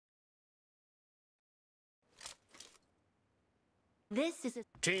This is a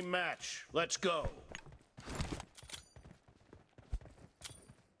Team match. Let's go.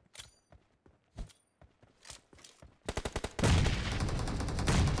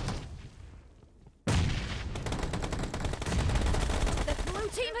 The blue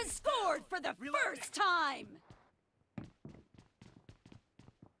team has scored for the first time!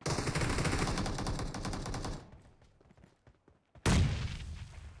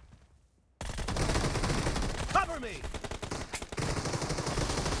 Cover me!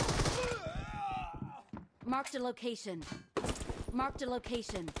 marked a location. Marked a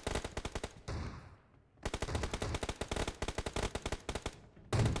location.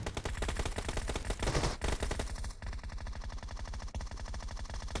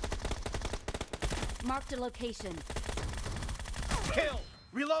 Marked a location. Kill!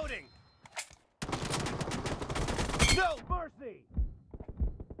 Reloading! No mercy!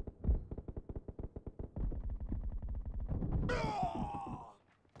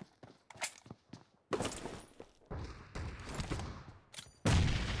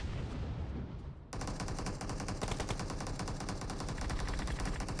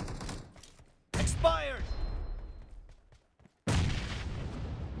 Expired!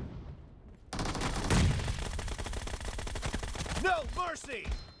 No mercy!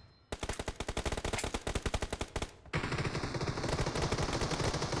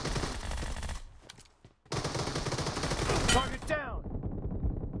 Target down!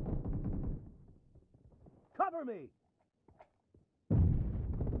 Cover me!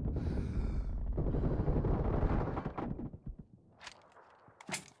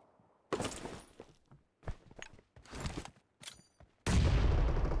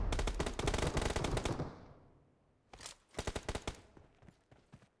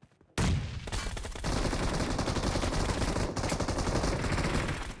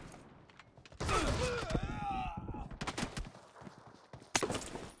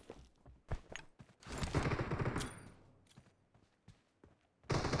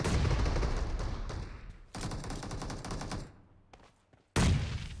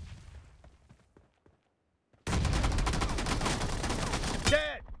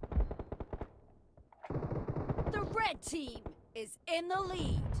 Dead! The red team is in the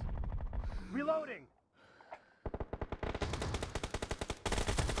lead. Reloading!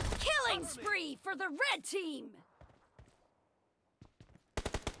 Killing spree for the red team.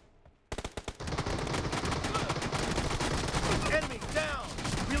 Enemy down!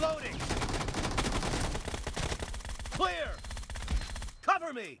 Reloading! Clear!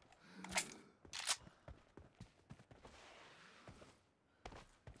 Cover me!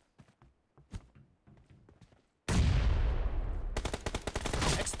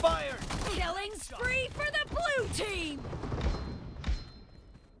 Expired! Killing spree for the blue team.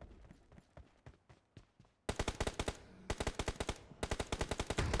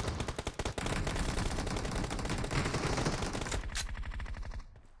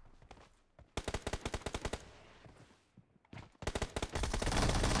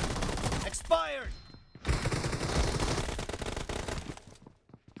 Expired!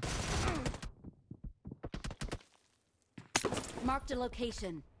 Marked a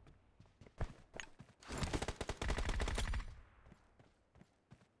location.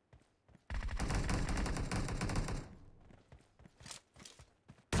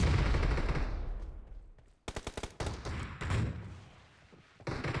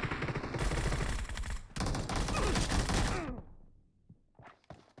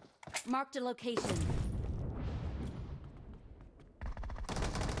 Marked a location.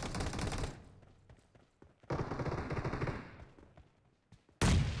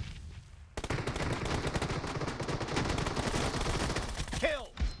 Kill!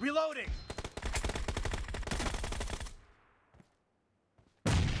 Reloading!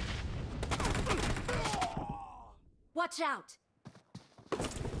 Watch out!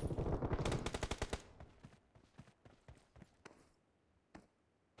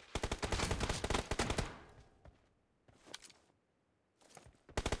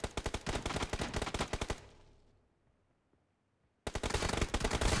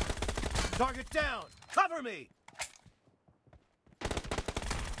 Target down! Cover me!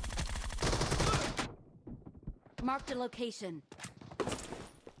 Marked a location.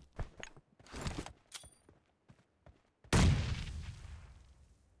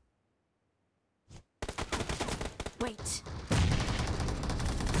 Wait.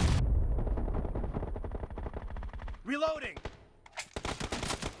 Reloading!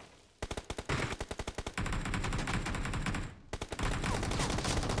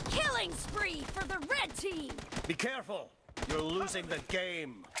 Killing spree for the red team. Be careful! You're losing the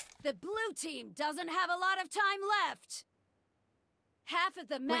game! The blue team doesn't have a lot of time left. Half of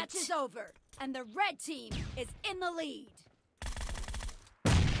the match Wait. is over, and the red team is in the lead.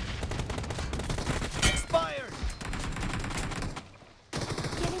 Expired!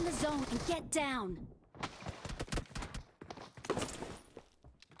 Get in the zone and get down.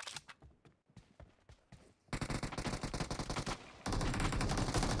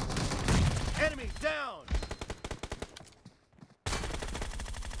 Enemy down!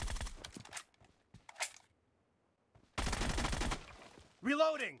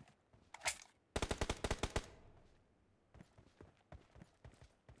 Reloading!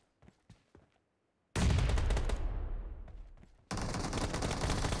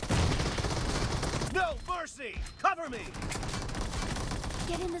 No mercy! Cover me!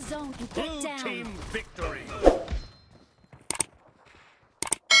 Get in the zone and get Blue down. team victory!